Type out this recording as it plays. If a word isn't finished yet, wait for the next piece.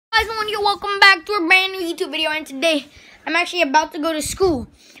guys, Nolan here. Welcome back to a brand new YouTube video. And today, I'm actually about to go to school.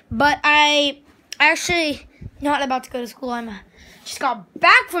 But I actually not about to go to school. Just got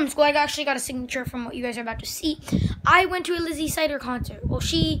back from school. I actually got a signature from what you guys are about to see. I went to a Lizzie Sider concert. Well,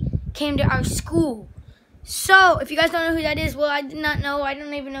 she came to our school. So, if you guys don't know who that is, well, I did not know. I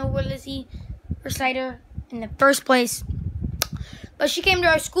don't even know where Lizzie or Sider in the first place. But she came to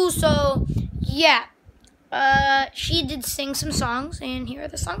our school, so yeah. She did sing some songs, and here are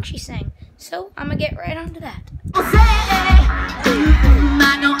the songs she sang. So, I'm gonna get right on to that. I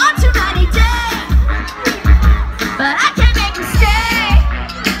know I'm too many days, but I can't make them stay.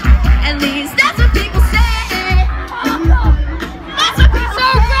 At least that's what people say. That's what people say. So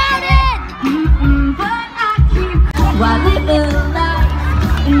crowded. But I keep while living life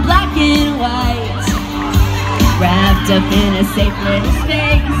in black and white, wrapped up in a safe little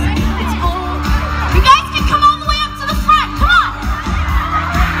space.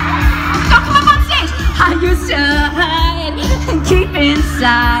 I used to hide and keep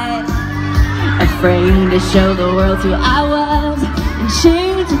inside, afraid to show the world who I was and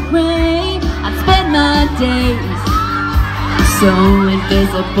change the way I'd spend my days. So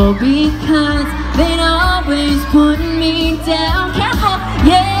invisible because they'd always put me down. Careful,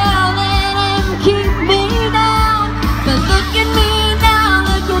 yeah, let him keep me down. But look at me now,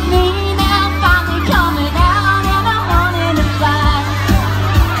 finally coming out, and I'm wanting to fly.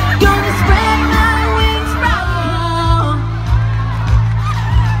 Gonna spread my wings proud.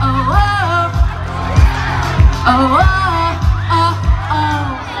 Oh, oh, oh, oh, oh, oh.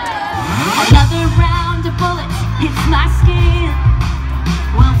 Another round of bullets hits my skin,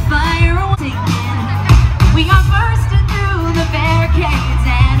 while fire will sink in. We are bursting through the barricades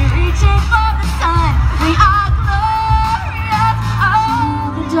and reaching for the sun. We are glorious.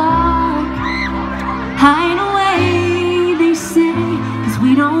 Oh, the dark, hide away, they say, 'cause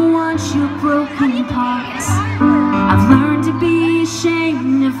we don't want your broken parts. I've learned to be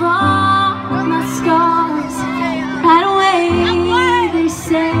ashamed of all my scars. Right away, they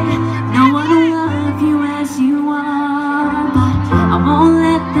say, no one will love you as you are. But I won't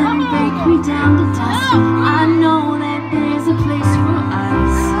let them break me down to dust. I know that there's a place for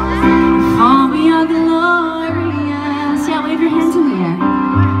us, for we are glorious. Yeah, wave your hands in the air.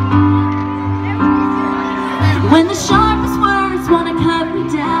 When the sharpest words wanna cut me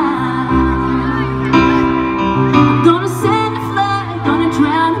down, I'm gonna send a flood, gonna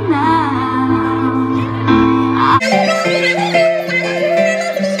drown them out.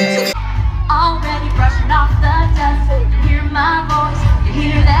 Already brushing off the dust. You hear my voice, you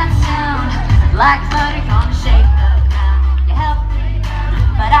hear that sound, like thunder gonna shake the ground. You help me down,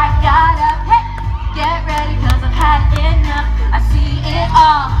 but I got up. Hey, get ready, 'cause I've had enough. I see it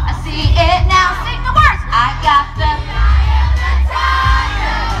all, I see it now. Sing the words. I got the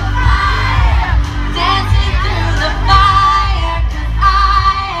dancing through the fire, 'cause I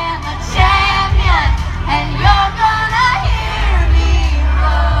am a champion, and you're gonna hear me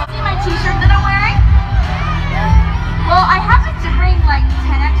roar. See my t-shirt that I'm wearing? Well, I happened to bring like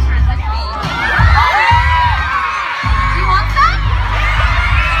 10 extras with me. Do you want some?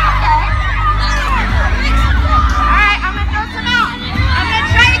 Okay. Alright, I'm gonna throw some out. I'm gonna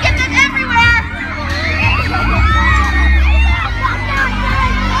try to get them everywhere.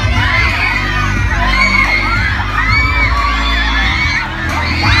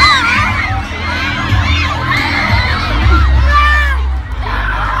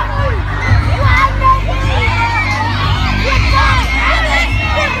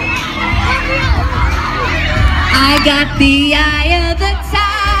 I got the eye of the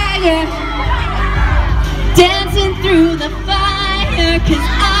tiger, dancing through the fire, 'cause I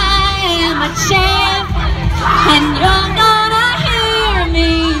am a champ, and you're gonna hear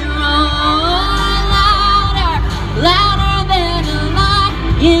me roar louder, louder than a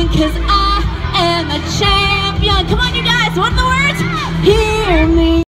lion, 'cause